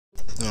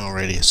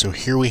Alrighty, so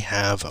here we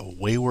have a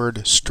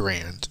Wayward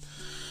Strand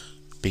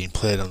being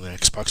played on the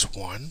Xbox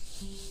One.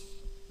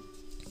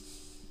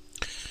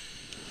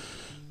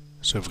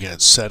 So we've got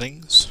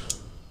settings.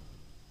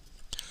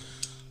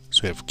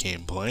 So we have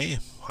gameplay,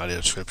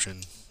 audio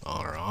description,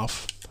 on or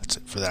off. That's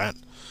it for that.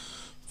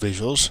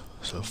 Visuals,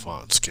 so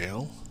font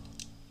scale.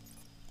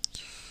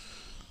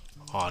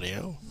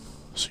 Audio,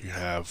 so you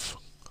have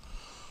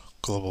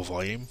global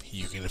volume.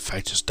 You can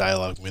affect just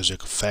dialogue,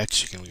 music,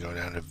 effects. You can go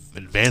down to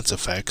advanced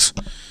effects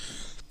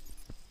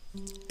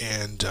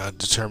and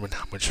determine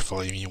how much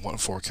volume you want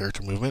for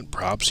character movement,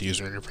 props,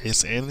 user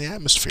interface, and the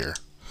atmosphere.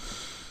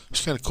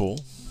 It's kind of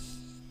cool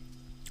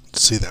to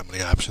see that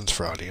many options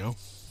for audio.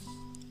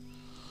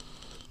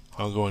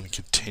 I'll go and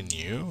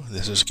continue.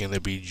 This is going to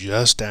be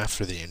just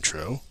after the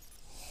intro.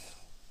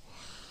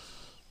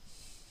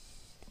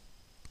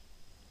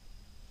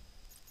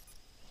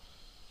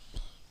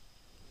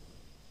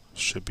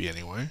 Should be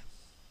anyway.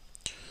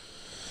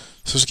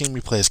 So this game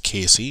we play as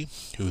Casey,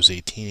 who is a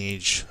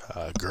teenage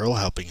girl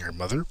helping her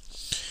mother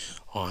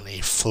on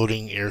a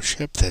floating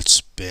airship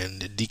that's been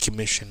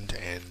decommissioned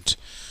and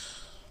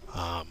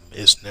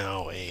is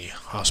now a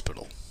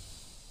hospital.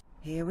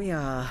 Here we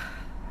are.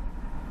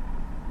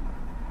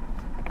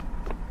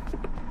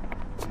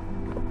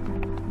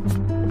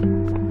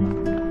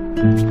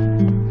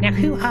 Now,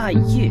 who are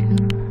you?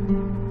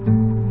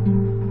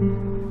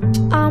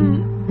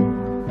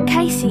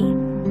 Casey.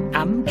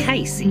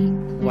 Casey.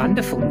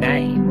 Wonderful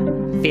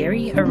name.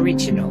 Very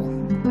original.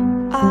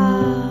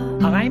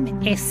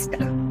 I'm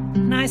Esther.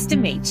 Nice to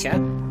meet you.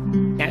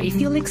 Now, if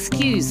you'll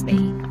excuse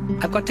me,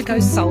 I've got to go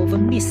solve a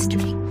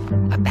mystery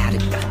about a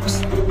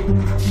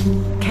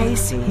goat.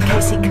 Casey,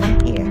 come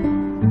here.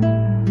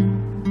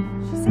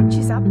 She said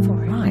she's up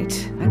for it.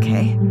 Right,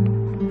 okay.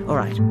 All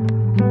right.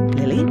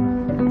 Lily,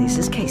 this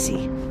is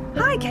Casey.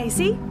 Hi,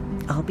 Casey.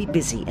 I'll be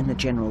busy in the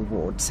general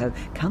ward, so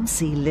come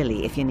see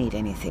Lily if you need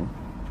anything.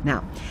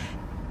 Now,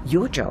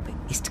 your job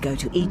is to go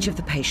to each of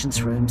the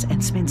patients' rooms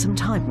and spend some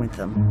time with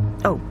them.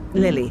 Oh,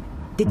 Lily,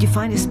 did you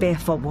find a spare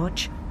fob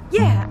watch?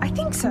 Yeah, I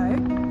think so.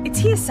 It's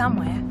here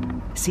somewhere.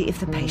 See if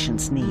the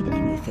patients need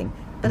anything,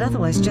 but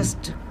otherwise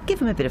just give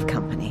them a bit of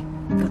company.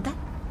 Got that?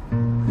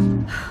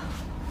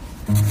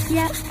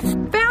 Yep,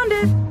 found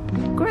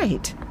it.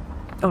 Great.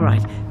 All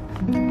right.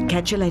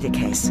 Catch you later,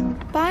 Case.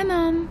 Bye,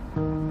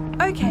 Mum.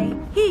 Okay,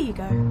 here you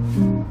go.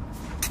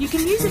 You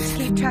can use it to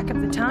keep track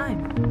of the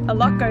time. A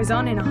lot goes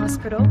on in a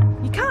hospital.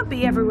 You can't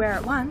be everywhere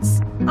at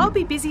once. I'll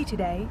be busy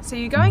today, so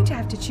you're going to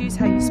have to choose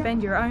how you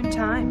spend your own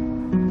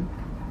time.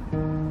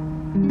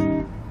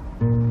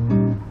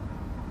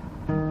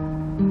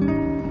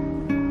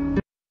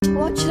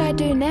 What should I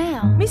do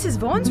now? Mrs.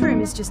 Vaughan's room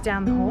is just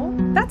down the hall.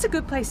 That's a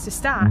good place to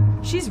start.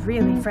 She's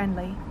really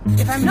friendly.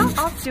 If I'm not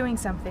off doing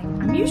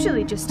something, I'm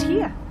usually just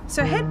here.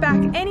 So head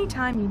back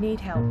anytime you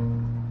need help.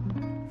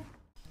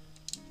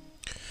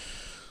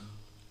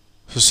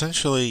 So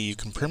essentially, you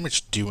can pretty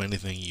much do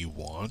anything you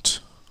want.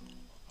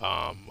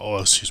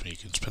 You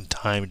can spend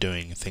time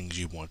doing things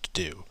you want to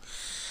do.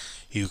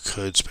 You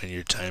could spend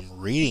your time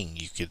reading.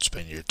 You could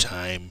spend your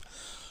time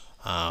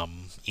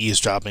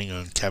eavesdropping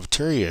on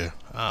cafeteria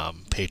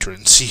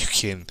patrons. You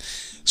can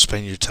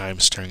spend your time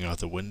staring out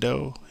the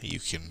window. You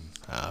can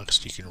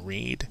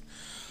read.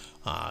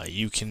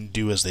 You can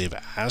do as they've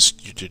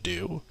asked you to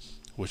do,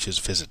 which is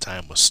visit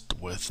time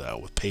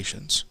with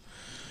patients,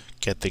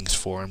 get things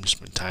for them,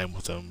 spend time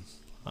with them,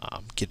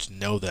 get to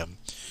know them.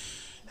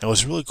 And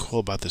what's really cool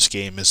about this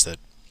game is that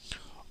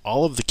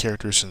all of the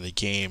characters in the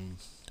game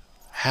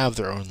have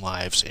their own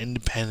lives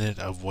independent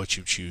of what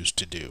you choose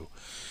to do.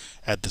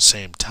 At the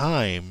same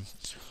time,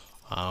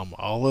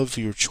 all of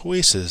your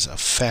choices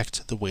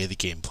affect the way the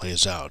game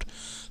plays out.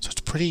 So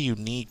it's pretty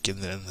unique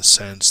in the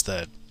sense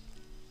that,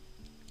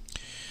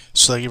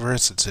 so like for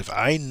instance, if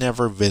I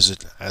never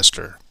visit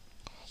Esther,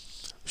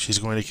 she's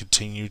going to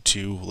continue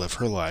to live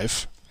her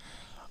life,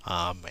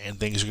 and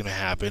things are going to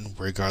happen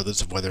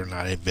regardless of whether or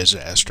not I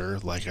visit Esther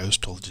like I was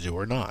told to do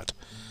or not.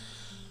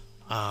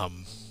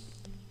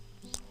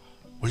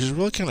 Which is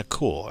really kind of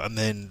cool. And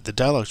then the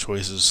dialogue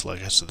choices,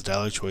 like I said, the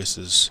dialogue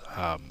choices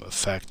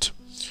affect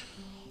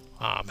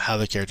how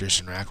the characters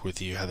interact with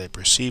you, how they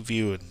perceive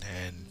you,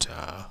 and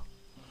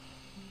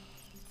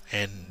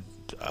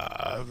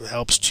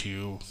helps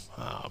to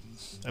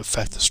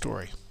affect the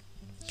story.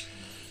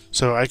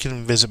 So I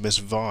can visit Miss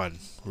Vaughn,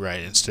 right,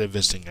 instead of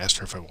visiting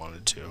Esther if I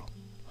wanted to.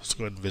 Let's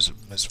go ahead and visit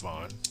Miss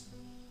Vaughn.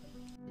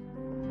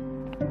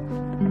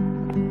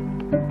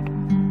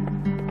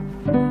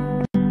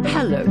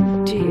 Hello,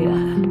 dear.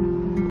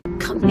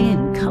 Come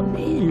in, come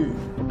in.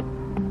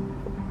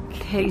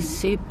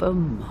 Casey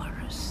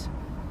Morris.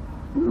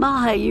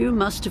 My, you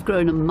must have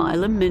grown a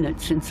mile a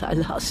minute since I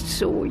last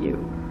saw you.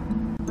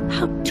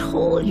 How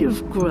tall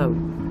you've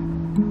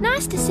grown.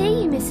 Nice to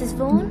see you, Mrs.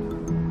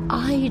 Vaughan.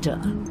 Ida.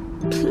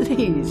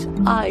 Please,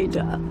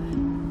 Ida.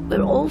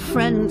 We're all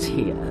friends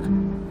here.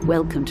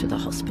 Welcome to the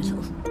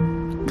hospital.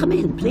 Come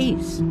in,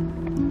 please.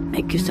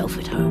 Make yourself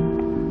at home.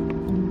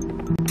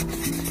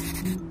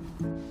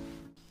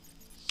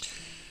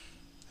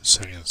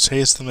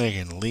 taste them, I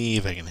can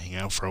leave, I can hang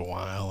out for a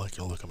while, I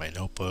can look at my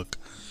notebook.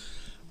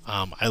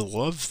 I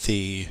love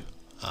the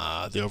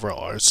overall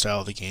art style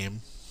of the game.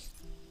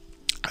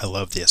 I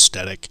love the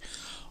aesthetic.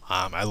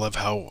 I love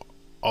how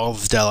all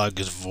of the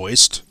dialogue is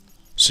voiced,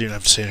 so you don't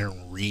have to sit here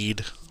and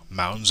read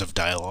mountains of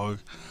dialogue,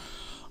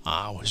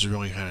 which is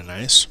really kind of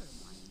nice.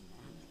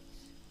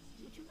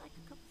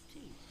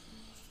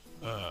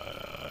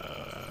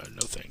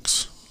 No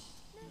thanks.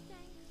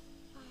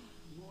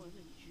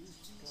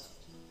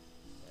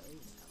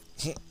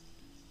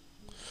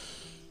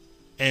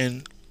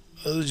 And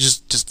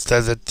just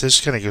that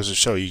this kind of goes to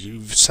show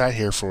you've sat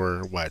here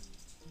for what,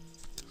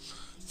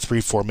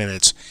 3-4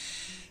 minutes,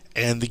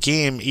 and the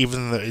game,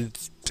 even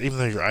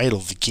though you're idle,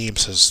 the game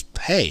says,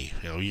 "Hey,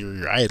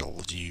 you're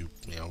idle."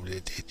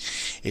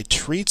 It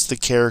treats the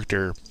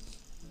character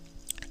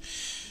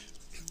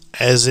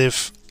as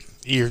if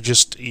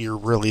you're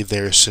really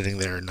there, sitting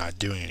there, and not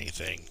doing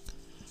anything.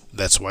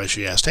 That's why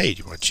she asked, "Hey,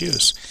 do you want to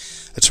choose?"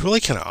 It's really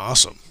kind of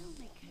awesome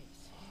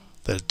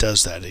that it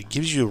does that. It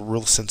gives you a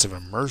real sense of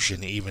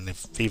immersion, even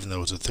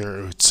though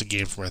it's a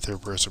game from a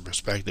third-person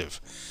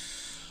perspective.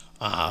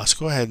 Let's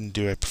go ahead and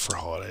do it for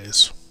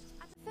holidays.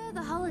 I prefer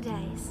the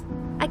holidays.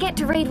 I get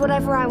to read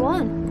whatever I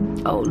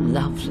want. Oh,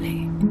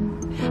 lovely.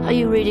 Are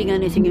you reading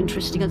anything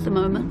interesting at the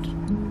moment?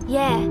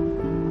 Yeah,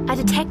 a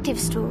detective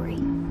story.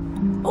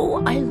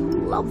 Oh, I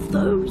love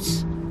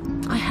those.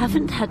 I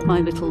haven't had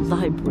my little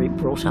library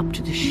brought up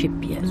to the ship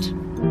yet.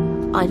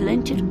 I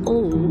lent it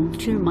all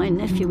to my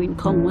nephew in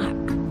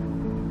Kongwak.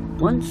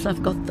 Once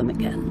I've got them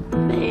again,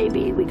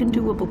 maybe we can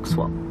do a book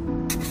swap.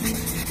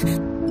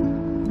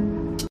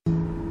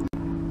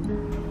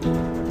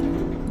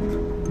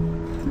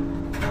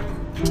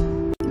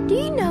 Do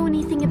you know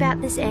anything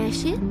about this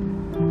airship?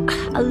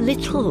 A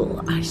little,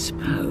 I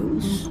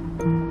suppose.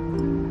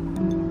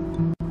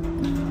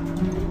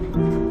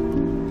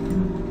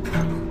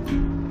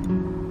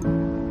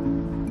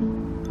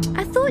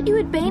 I thought you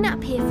had been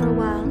up here for a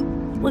while.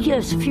 Well,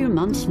 yes, a few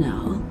months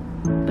now.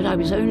 But I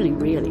was only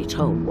really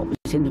told what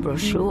was in the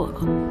brochure.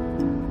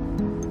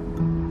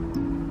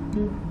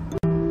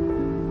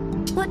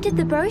 What did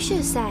the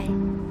brochure say?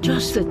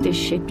 Just that this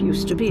ship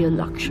used to be a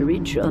luxury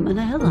German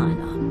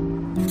airliner.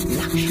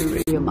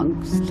 Luxury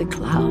amongst the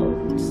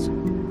clouds.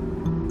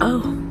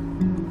 Oh,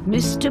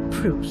 Mr.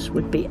 Bruce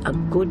would be a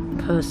good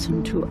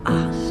person to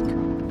ask.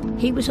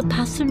 He was a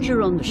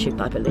passenger on the ship,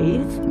 I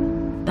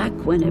believe, back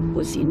when it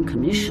was in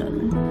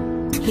commission.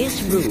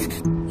 His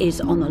room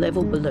is on a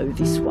level below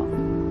this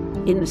one.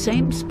 In the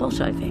same spot,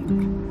 I think.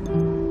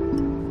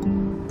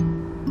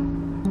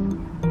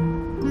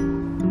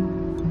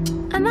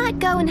 I might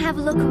go and have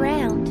a look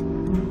around.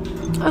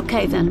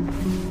 Okay, then.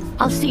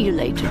 I'll see you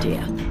later,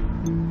 dear.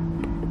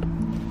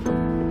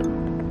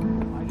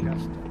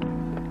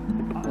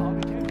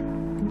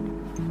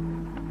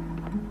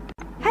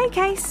 Hey,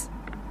 Case.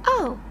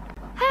 Oh,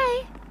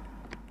 hey.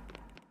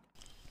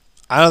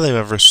 I don't think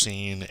I've ever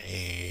seen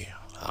a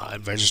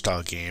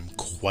adventure-style game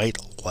quite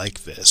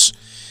like this,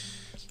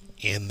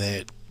 in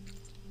that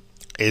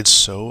it's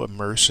so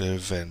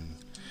immersive and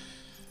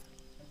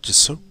just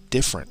so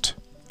different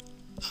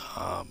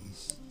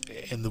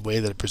in the way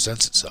that it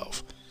presents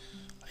itself.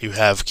 You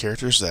have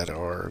characters that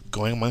are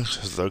going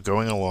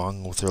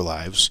along with their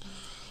lives,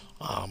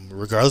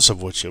 regardless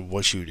of what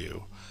you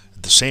do.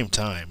 At the same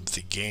time,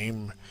 the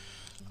game,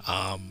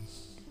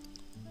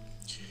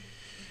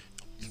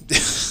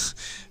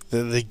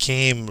 the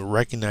game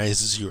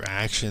recognizes your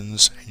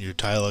actions and your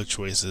dialogue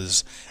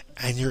choices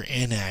and your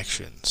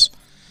inactions.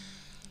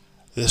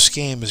 This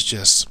game is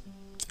just,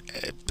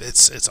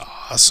 it's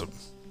awesome.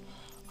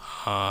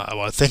 I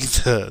want to thank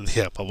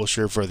the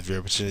publisher for the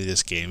opportunity of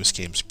this game. This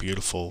game's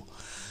beautiful.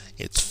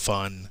 It's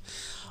fun.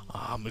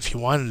 If you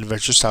want an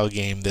adventure style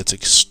game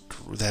that's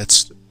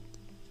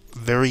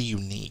very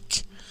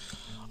unique,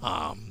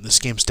 this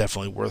game's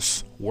definitely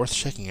worth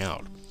checking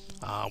out.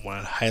 I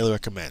want to highly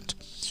recommend.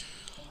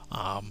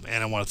 And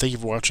I want to thank you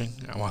for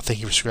watching. I want to thank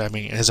you for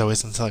subscribing. And as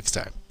always, until next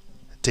time,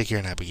 take care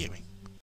and happy gaming.